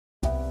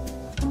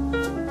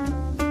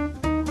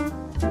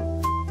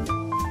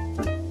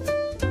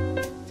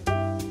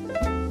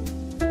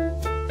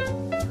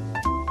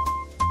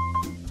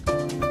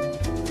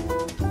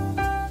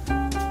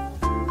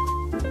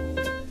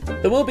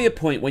There will be a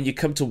point when you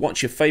come to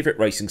watch your favourite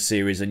racing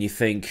series and you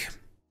think,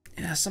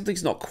 yeah,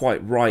 something's not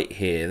quite right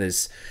here.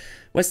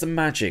 Where's the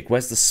magic?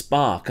 Where's the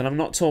spark? And I'm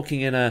not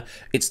talking in a,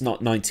 it's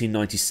not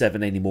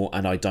 1997 anymore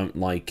and I don't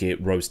like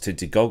it,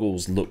 rose-tinted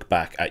goggles look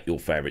back at your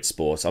favourite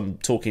sport. I'm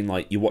talking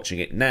like you're watching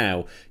it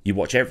now, you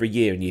watch every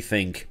year and you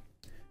think,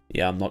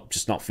 yeah, I'm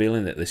just not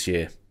feeling it this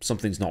year.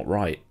 Something's not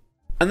right.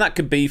 And that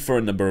can be for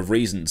a number of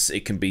reasons.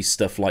 It can be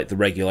stuff like the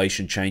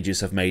regulation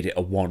changes have made it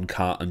a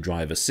one-car and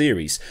driver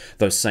series.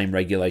 Those same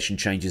regulation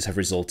changes have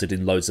resulted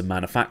in loads of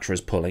manufacturers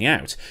pulling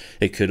out.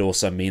 It could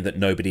also mean that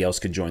nobody else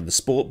can join the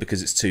sport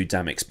because it's too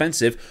damn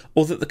expensive,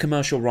 or that the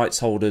commercial rights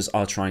holders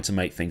are trying to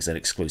make things an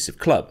exclusive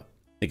club.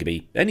 It could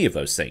be any of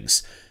those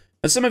things.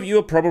 And some of you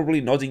are probably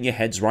nodding your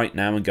heads right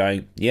now and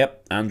going,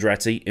 yep,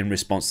 Andretti, in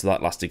response to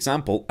that last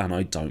example, and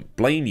I don't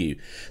blame you.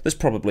 There's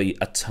probably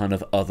a ton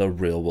of other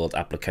real-world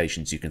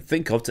applications you can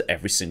think of to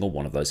every single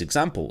one of those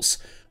examples.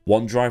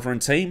 One driver and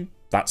team?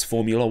 That's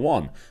Formula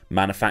 1.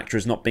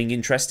 Manufacturers not being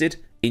interested?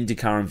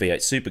 IndyCar and V8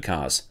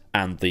 supercars.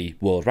 And the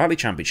World Rally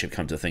Championship,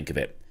 come to think of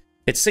it.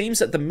 It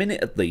seems at the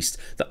minute at least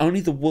that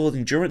only the World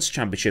Endurance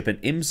Championship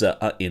and IMSA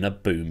are in a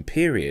boom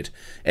period.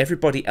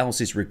 Everybody else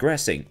is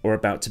regressing or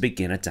about to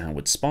begin a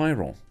downward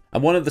spiral.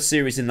 And one of the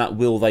series in that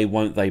will they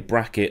won't they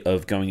bracket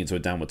of going into a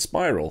downward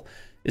spiral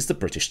is the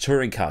British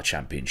Touring Car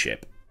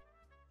Championship.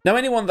 Now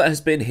anyone that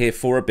has been here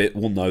for a bit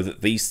will know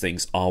that these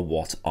things are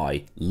what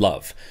I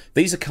love.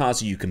 These are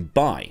cars you can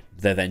buy.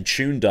 They're then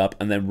tuned up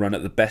and then run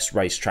at the best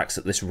racetracks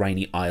that this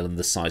rainy island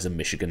the size of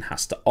Michigan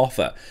has to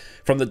offer.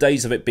 From the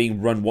days of it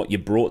being run what you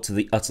brought to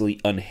the utterly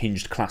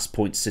unhinged class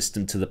point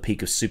system to the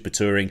peak of super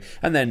touring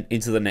and then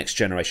into the next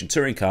generation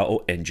touring car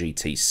or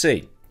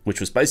NGTC,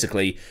 which was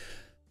basically,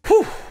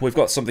 whew, we've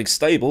got something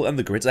stable and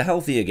the grids are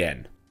healthy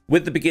again.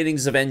 With the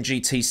beginnings of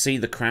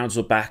NGTC, the crowds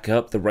were back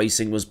up, the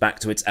racing was back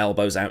to its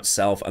elbows out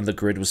south, and the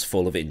grid was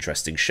full of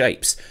interesting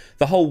shapes.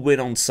 The whole win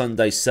on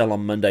Sunday, sell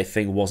on Monday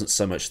thing wasn't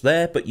so much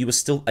there, but you were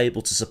still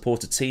able to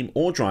support a team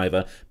or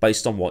driver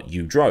based on what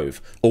you drove,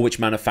 or which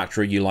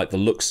manufacturer you like the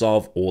looks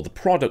of, or the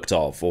product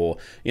of, or,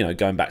 you know,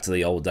 going back to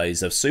the old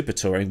days of super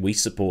touring, we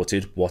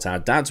supported what our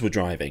dads were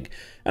driving.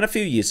 And a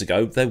few years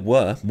ago, there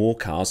were more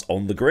cars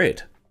on the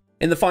grid.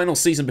 In the final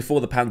season before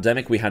the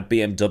pandemic, we had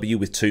BMW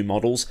with 2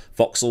 models,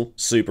 Vauxhall,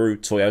 Subaru,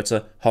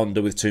 Toyota,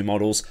 Honda with 2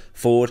 models,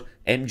 Ford,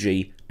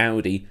 MG,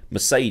 Audi,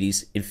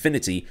 Mercedes,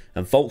 Infiniti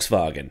and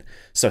Volkswagen.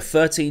 So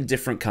 13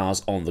 different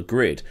cars on the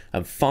grid,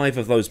 and 5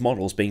 of those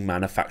models being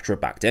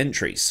manufacturer-backed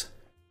entries.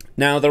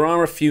 Now, there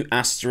are a few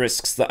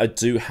asterisks that I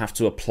do have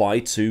to apply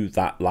to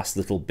that last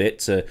little bit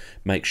to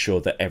make sure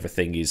that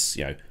everything is,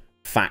 you know,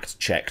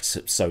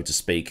 fact-checked, so to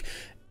speak.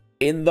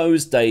 In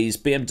those days,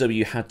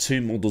 BMW had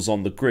 2 models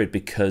on the grid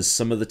because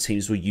some of the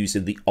teams were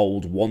using the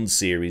old 1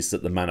 Series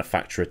that the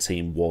manufacturer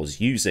team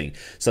was using.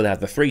 So they had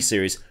the 3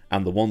 Series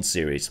and the 1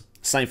 Series.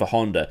 Same for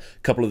Honda. A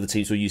couple of the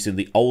teams were using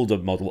the older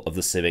model of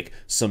the Civic.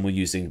 Some were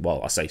using,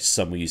 well, I say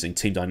some were using,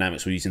 Team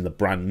Dynamics were using the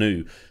brand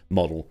new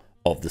model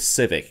of the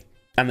Civic.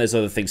 And there's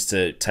other things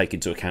to take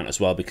into account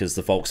as well, because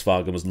the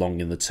Volkswagen was long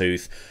in the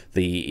tooth,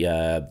 the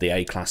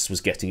A-Class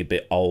was getting a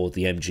bit old,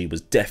 the MG was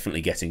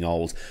definitely getting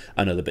old,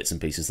 and other bits and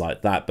pieces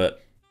like that.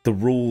 But the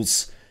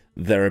rules,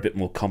 they're a bit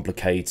more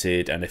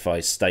complicated, and if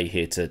I stay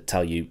here to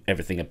tell you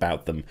everything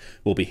about them,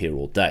 we'll be here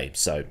all day.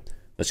 So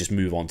let's just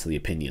move on to the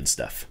opinion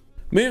stuff.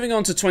 Moving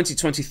on to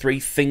 2023,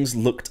 things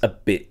looked a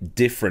bit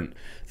different.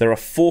 There are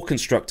 4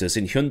 constructors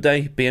in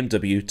Hyundai,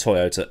 BMW,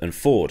 Toyota and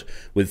Ford,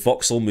 with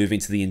Vauxhall moving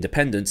to the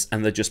independents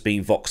and there just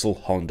being Vauxhall,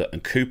 Honda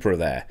and Cupra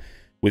there.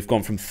 We've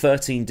gone from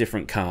 13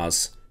 different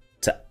cars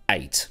to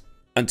 8.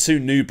 And 2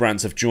 new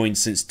brands have joined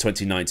since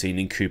 2019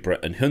 in Cupra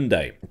and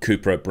Hyundai.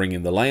 Cupra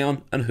bringing the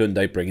Leon and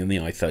Hyundai bringing the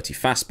i30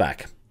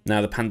 Fastback. Now,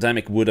 the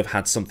pandemic would have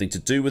had something to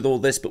do with all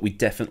this, but we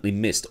definitely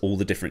missed all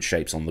the different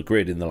shapes on the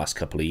grid in the last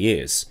couple of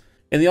years.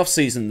 In the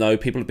off-season, though,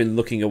 people have been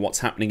looking at what's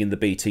happening in the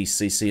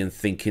BTCC and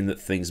thinking that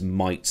things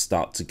might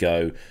start to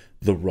go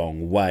the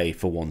wrong way,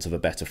 for want of a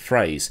better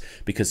phrase,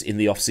 because in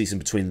the off-season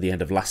between the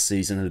end of last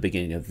season and the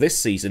beginning of this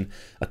season,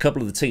 a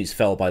couple of the teams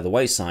fell by the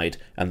wayside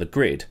and the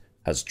grid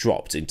has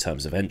dropped in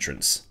terms of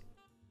entrance.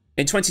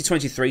 In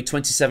 2023,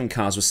 27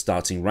 cars were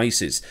starting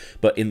races,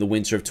 but in the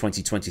winter of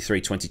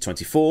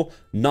 2023-2024,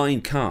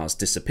 9 cars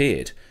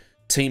disappeared.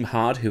 Team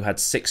Hard, who had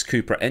 6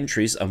 Cupra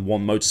entries and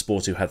 1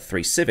 Motorsport who had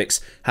 3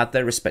 Civics, had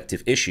their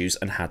respective issues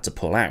and had to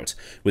pull out,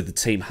 with the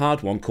Team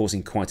Hard one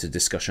causing quite a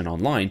discussion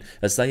online,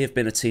 as they have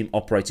been a team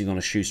operating on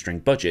a shoestring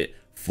budget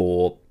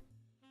for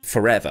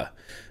forever.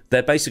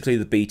 They're basically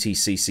the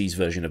BTCC's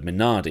version of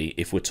Minardi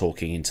if we're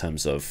talking in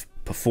terms of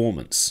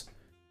performance.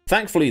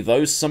 Thankfully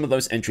though, some of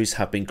those entries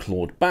have been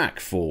clawed back,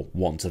 for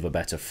want of a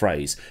better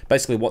phrase.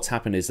 Basically what's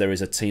happened is there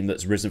is a team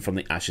that's risen from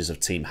the ashes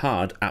of Team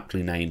Hard,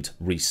 aptly named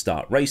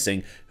Restart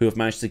Racing, who have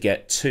managed to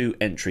get 2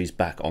 entries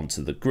back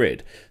onto the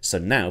grid. So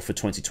now for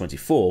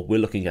 2024 we're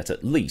looking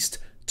at least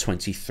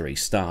 23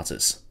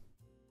 starters.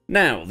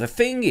 Now, the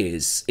thing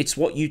is, it's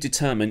what you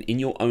determine in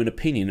your own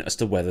opinion as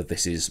to whether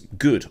this is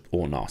good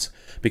or not,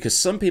 because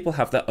some people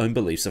have their own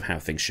beliefs of how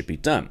things should be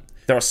done.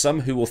 There are some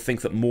who will think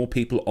that more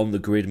people on the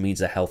grid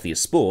means a healthier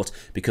sport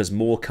because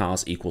more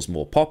cars equals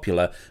more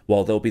popular,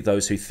 while there'll be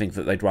those who think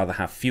that they'd rather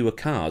have fewer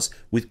cars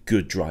with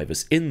good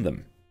drivers in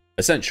them.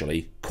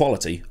 Essentially,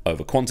 quality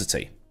over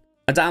quantity.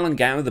 And Alan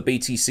Gower, the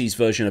BTC's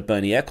version of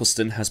Bernie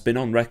Ecclestone, has been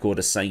on record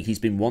as saying he's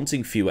been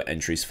wanting fewer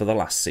entries for the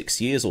last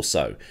 6 years or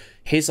so.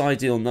 His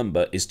ideal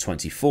number is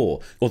 24,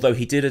 although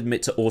he did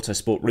admit to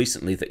Autosport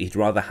recently that he'd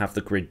rather have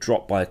the grid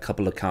drop by a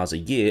couple of cars a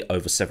year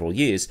over several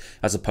years,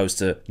 as opposed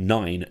to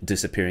 9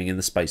 disappearing in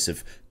the space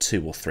of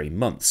 2 or 3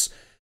 months.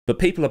 But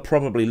people are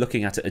probably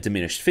looking at it a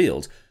diminished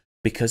field,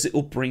 because it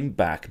will bring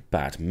back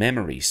bad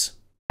memories.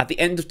 At the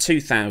end of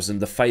 2000,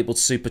 the fabled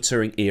Super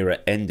Touring era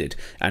ended,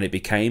 and it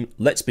became,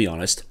 let's be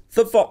honest,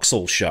 the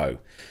Vauxhall Show.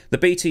 The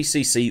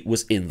BTCC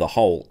was in the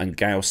hole, and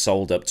Gow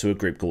sold up to a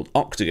group called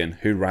Octagon,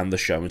 who ran the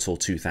show until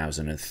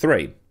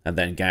 2003. And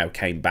then Gow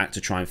came back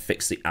to try and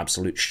fix the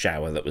absolute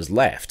shower that was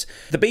left.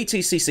 The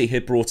BTCC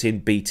had brought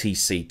in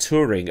BTC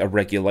Touring, a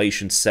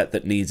regulation set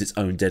that needs its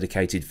own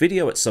dedicated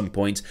video at some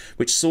point,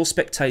 which saw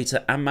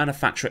spectator and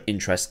manufacturer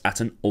interest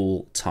at an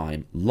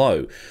all-time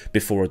low,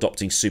 before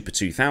adopting Super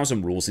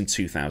 2000 rules in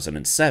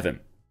 2007.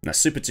 Now,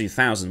 Super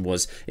 2000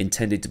 was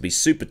intended to be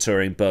Super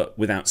Touring, but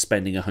without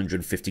spending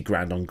 150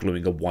 grand on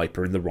gluing a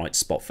wiper in the right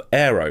spot for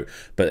aero,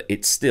 but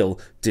it still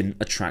didn't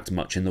attract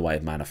much in the way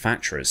of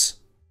manufacturers.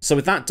 So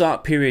with that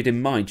dark period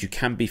in mind, you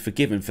can be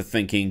forgiven for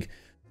thinking,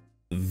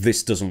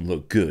 this doesn't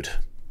look good.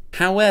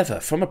 However,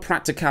 from a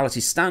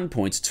practicality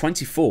standpoint,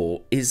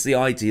 24 is the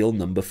ideal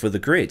number for the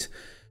grid.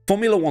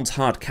 Formula 1's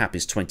hard cap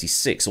is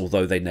 26,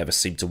 although they never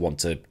seem to want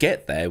to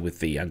get there with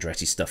the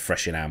Andretti stuff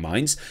fresh in our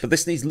minds, but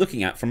this needs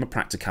looking at from a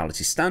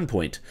practicality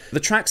standpoint. The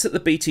tracks that the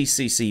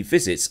BTCC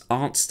visits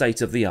aren't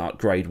state-of-the-art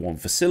Grade 1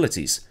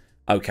 facilities.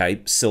 Okay,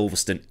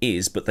 Silverstone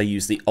is, but they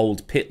use the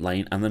old pit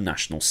lane and the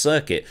national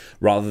circuit,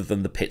 rather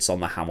than the pits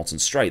on the Hamilton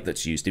Straight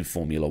that's used in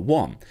Formula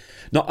 1.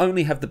 Not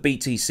only have the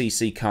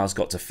BTCC cars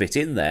got to fit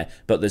in there,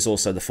 but there's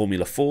also the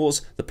Formula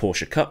 4s, the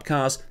Porsche Cup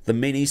cars, the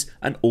Minis,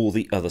 and all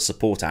the other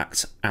support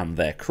acts and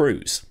their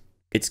crews.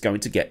 It's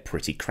going to get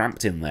pretty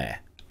cramped in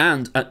there.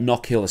 And at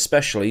Knockhill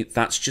especially,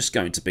 that's just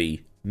going to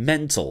be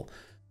mental.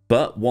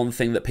 But one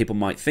thing that people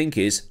might think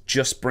is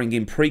just bring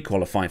in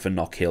pre-qualifying for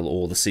Knockhill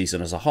or the season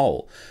as a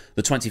whole.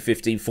 The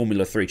 2015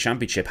 Formula 3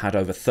 Championship had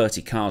over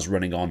 30 cars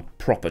running on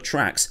proper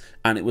tracks,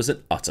 and it was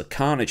an utter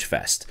carnage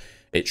fest.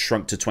 It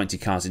shrunk to 20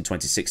 cars in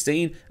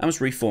 2016 and was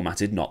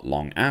reformatted not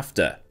long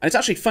after. And it's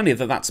actually funny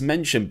that that's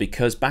mentioned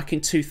because back in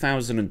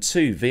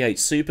 2002, V8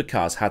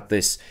 Supercars had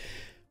this,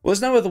 well,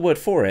 there's no other word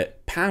for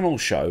it, panel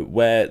show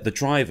where the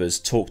drivers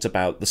talked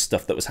about the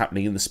stuff that was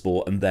happening in the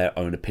sport and their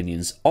own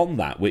opinions on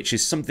that, which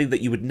is something that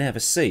you would never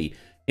see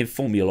in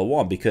Formula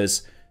 1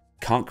 because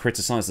can't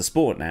criticise the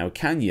sport now,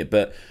 can you?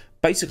 But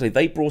basically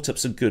they brought up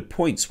some good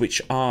points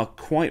which are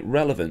quite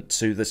relevant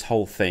to this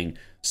whole thing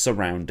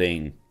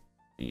surrounding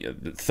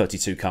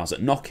 32 cars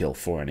at Knockhill,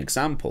 for an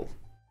example.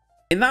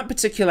 In that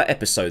particular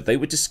episode, they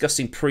were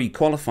discussing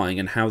pre-qualifying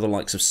and how the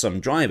likes of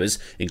some drivers,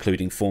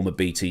 including former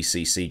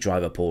BTCC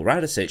driver Paul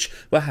Radicic,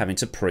 were having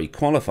to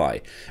pre-qualify,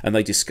 and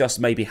they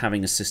discussed maybe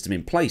having a system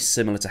in place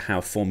similar to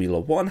how Formula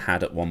 1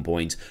 had at one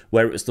point,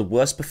 where it was the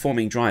worst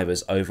performing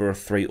drivers over a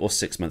 3 or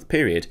 6 month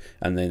period,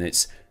 and then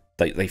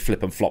they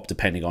flip and flop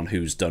depending on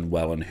who's done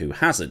well and who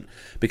hasn't,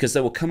 because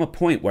there will come a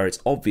point where it's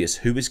obvious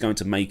who is going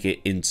to make it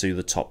into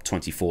the top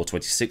 24,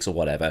 26 or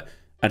whatever,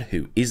 and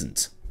who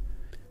isn't.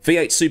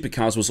 V8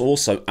 Supercars was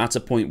also at a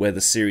point where the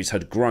series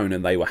had grown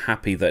and they were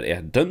happy that it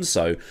had done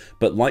so,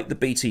 but like the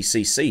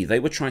BTCC,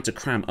 they were trying to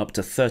cram up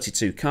to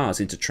 32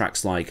 cars into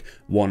tracks like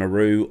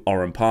Wanneroo,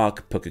 Oran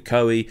Park,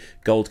 Pukekohe,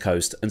 Gold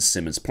Coast and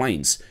Symonds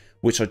Plains,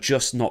 which are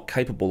just not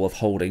capable of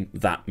holding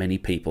that many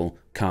people,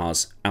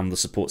 cars and the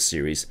support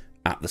series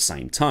at the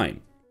same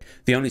time.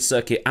 The only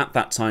circuit at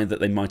that time that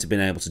they might have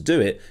been able to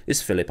do it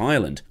is Phillip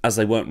Island, as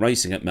they weren't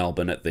racing at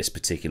Melbourne at this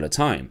particular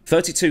time.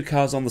 32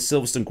 cars on the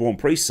Silverstone Grand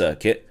Prix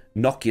circuit,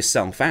 knock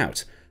yourself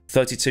out.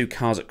 32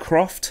 cars at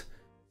Croft,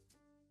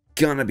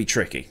 gonna be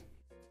tricky.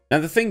 Now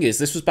the thing is,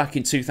 this was back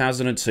in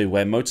 2002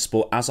 where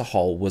motorsport as a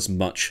whole was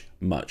much,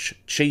 much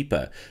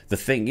cheaper. The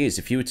thing is,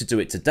 if you were to do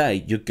it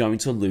today, you're going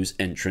to lose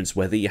entrants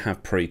whether you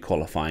have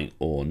pre-qualifying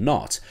or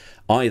not.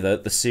 Either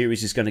the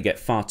series is going to get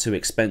far too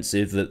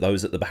expensive that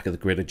those at the back of the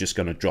grid are just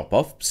going to drop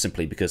off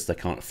simply because they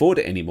can't afford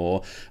it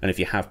anymore, and if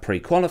you have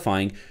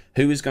pre-qualifying,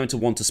 who is going to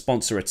want to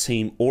sponsor a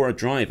team or a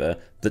driver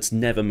that's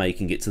never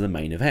making it to the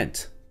main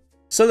event?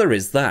 So there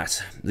is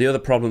that. The other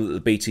problem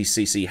that the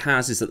BTCC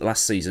has is that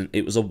last season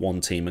it was a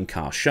one-team and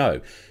car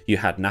show. You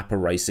had Napa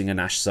Racing and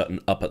Ash Sutton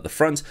up at the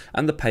front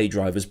and the pay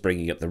drivers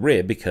bringing up the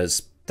rear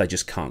because they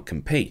just can't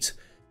compete.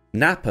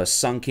 Napa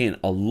sunk in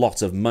a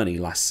lot of money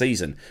last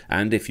season,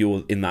 and if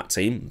you're in that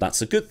team,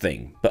 that's a good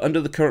thing. But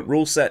under the current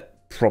rule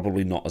set,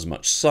 probably not as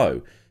much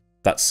so.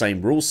 That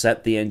same rule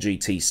set, the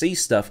NGTC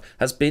stuff,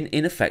 has been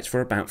in effect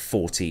for about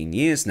 14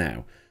 years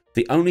now.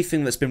 The only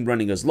thing that's been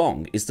running as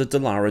long is the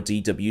Dallara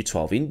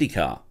DW12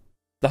 IndyCar.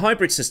 The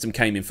hybrid system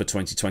came in for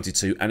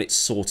 2022 and it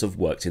sort of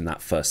worked in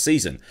that first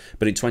season,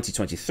 but in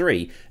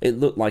 2023 it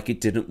looked like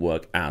it didn't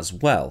work as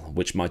well,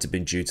 which might have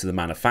been due to the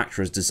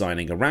manufacturers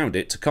designing around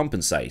it to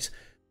compensate.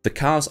 The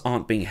cars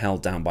aren't being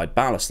held down by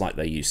ballast like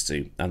they used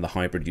to, and the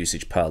hybrid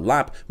usage per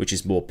lap, which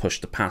is more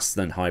push to pass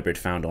than hybrid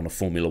found on a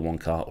Formula 1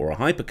 car or a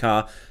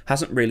hypercar,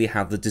 hasn't really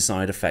had the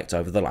desired effect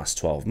over the last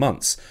 12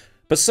 months.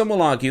 But some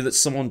will argue that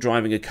someone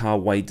driving a car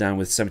weighed down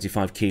with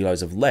 75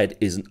 kilos of lead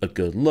isn't a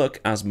good look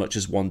as much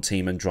as one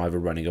team and driver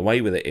running away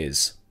with it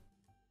is.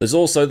 There's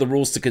also the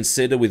rules to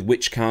consider with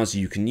which cars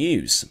you can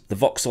use. The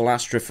Vauxhall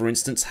Astra, for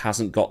instance,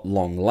 hasn't got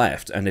long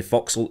left, and if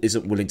Vauxhall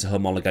isn't willing to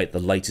homologate the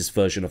latest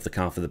version of the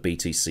car for the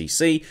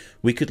BTCC,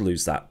 we could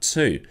lose that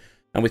too.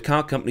 And with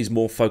car companies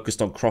more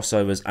focused on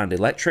crossovers and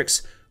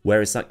electrics,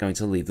 where is that going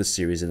to leave the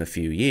series in a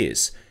few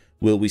years?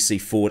 Will we see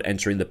Ford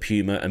entering the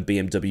Puma and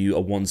BMW a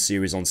 1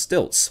 Series on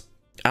stilts?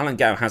 Alan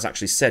Gow has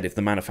actually said if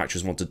the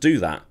manufacturers want to do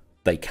that,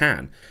 they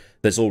can.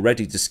 There's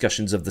already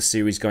discussions of the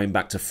series going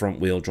back to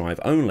front-wheel drive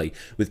only,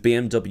 with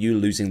BMW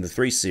losing the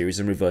 3 Series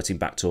and reverting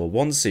back to a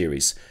 1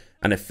 Series.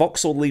 And if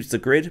Vauxhall leaves the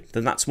grid,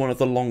 then that's one of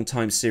the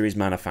long-time series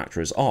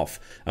manufacturers off,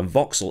 and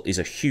Vauxhall is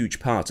a huge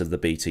part of the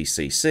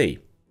BTCC.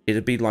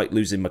 It'd be like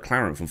losing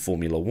McLaren from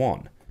Formula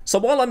 1. So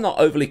while I'm not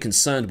overly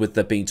concerned with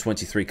there being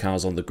 23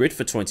 cars on the grid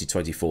for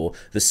 2024,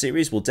 the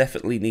series will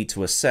definitely need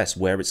to assess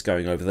where it's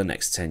going over the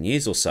next 10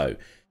 years or so.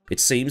 It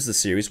seems the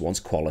series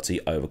wants quality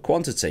over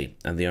quantity,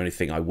 and the only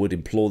thing I would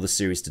implore the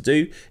series to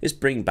do is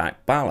bring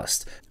back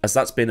ballast, as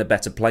that's been a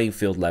better playing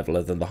field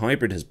leveler than the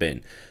hybrid has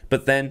been.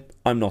 But then,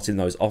 I'm not in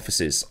those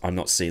offices, I'm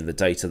not seeing the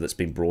data that's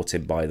been brought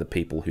in by the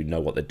people who know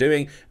what they're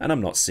doing, and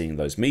I'm not seeing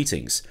those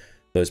meetings.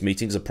 Those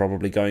meetings are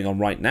probably going on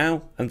right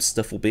now, and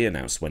stuff will be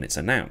announced when it's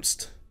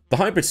announced. The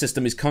hybrid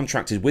system is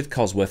contracted with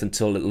Cosworth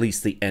until at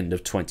least the end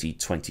of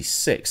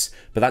 2026,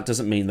 but that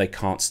doesn't mean they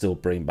can't still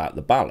bring back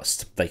the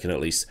ballast. They can at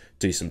least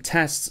do some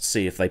tests,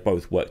 see if they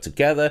both work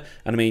together,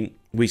 and I mean,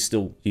 we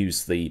still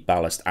use the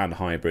ballast and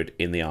hybrid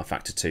in the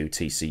R-Factor 2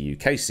 TC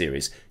UK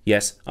series.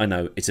 Yes, I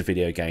know it's a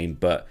video game,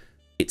 but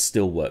it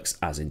still works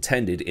as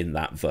intended in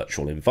that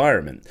virtual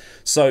environment.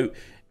 So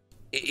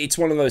it's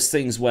one of those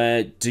things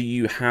where, do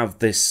you have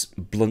this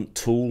blunt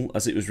tool,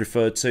 as it was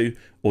referred to,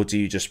 or do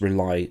you just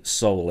rely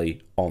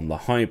solely on the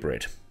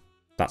hybrid?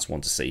 That's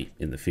one to see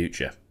in the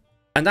future.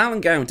 And Alan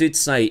Gow did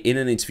say in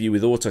an interview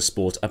with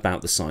Autosport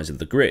about the size of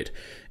the grid.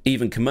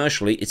 Even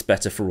commercially, it's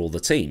better for all the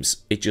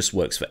teams. It just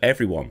works for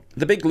everyone.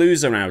 The big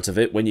loser out of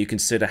it, when you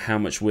consider how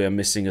much we are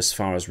missing as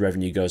far as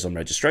revenue goes on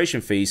registration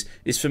fees,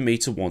 is for me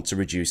to want to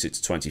reduce it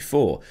to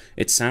 24.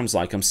 It sounds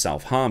like I'm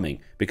self-harming,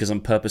 because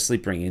I'm purposely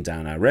bringing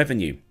down our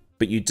revenue.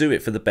 But you do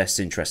it for the best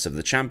interests of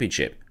the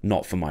championship,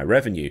 not for my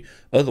revenue.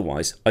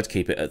 Otherwise, I'd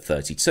keep it at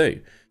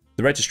 32.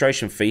 The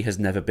registration fee has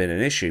never been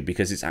an issue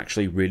because it's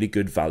actually really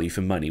good value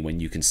for money when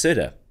you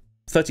consider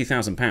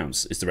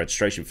 £30,000 is the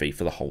registration fee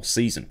for the whole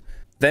season.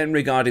 Then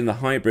regarding the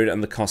hybrid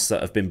and the costs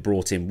that have been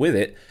brought in with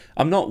it,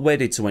 I'm not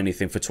wedded to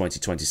anything for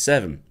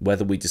 2027.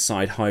 Whether we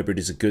decide hybrid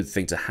is a good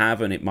thing to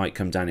have and it might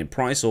come down in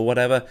price or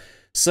whatever,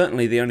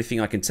 certainly the only thing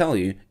I can tell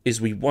you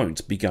is we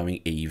won't be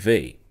going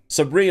EV.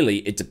 So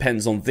really, it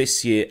depends on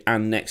this year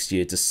and next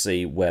year to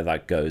see where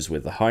that goes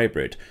with the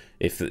hybrid.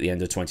 If at the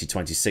end of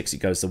 2026 it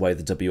goes the way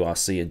the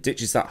WRC and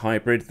ditches that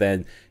hybrid,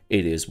 then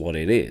it is what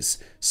it is.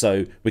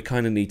 So we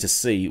kind of need to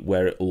see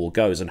where it all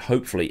goes, and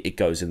hopefully it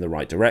goes in the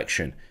right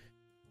direction,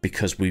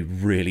 because we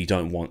really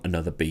don't want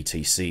another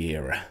BTC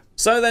era.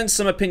 So then,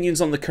 some opinions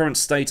on the current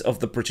state of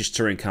the British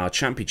Touring Car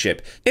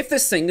Championship. If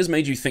this thing has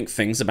made you think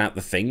things about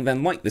the thing,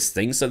 then like this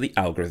thing so the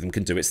algorithm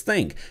can do its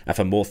thing. And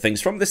for more things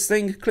from this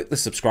thing, click the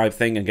subscribe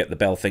thing and get the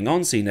bell thing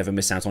on so you never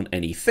miss out on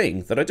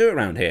anything that I do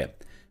around here.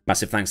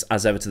 Massive thanks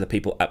as ever to the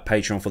people at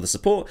Patreon for the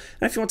support,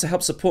 and if you want to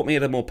help support me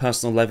at a more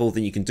personal level,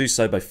 then you can do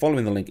so by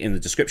following the link in the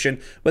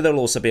description, where there'll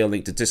also be a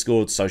link to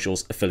Discord,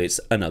 socials, affiliates,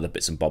 and other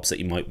bits and bobs that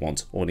you might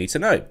want or need to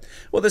know.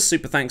 Well, there's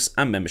super thanks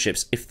and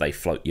memberships if they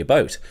float your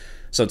boat.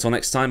 So until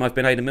next time, I've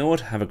been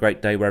Millward. Have a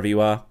great day wherever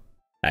you are,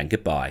 and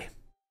goodbye.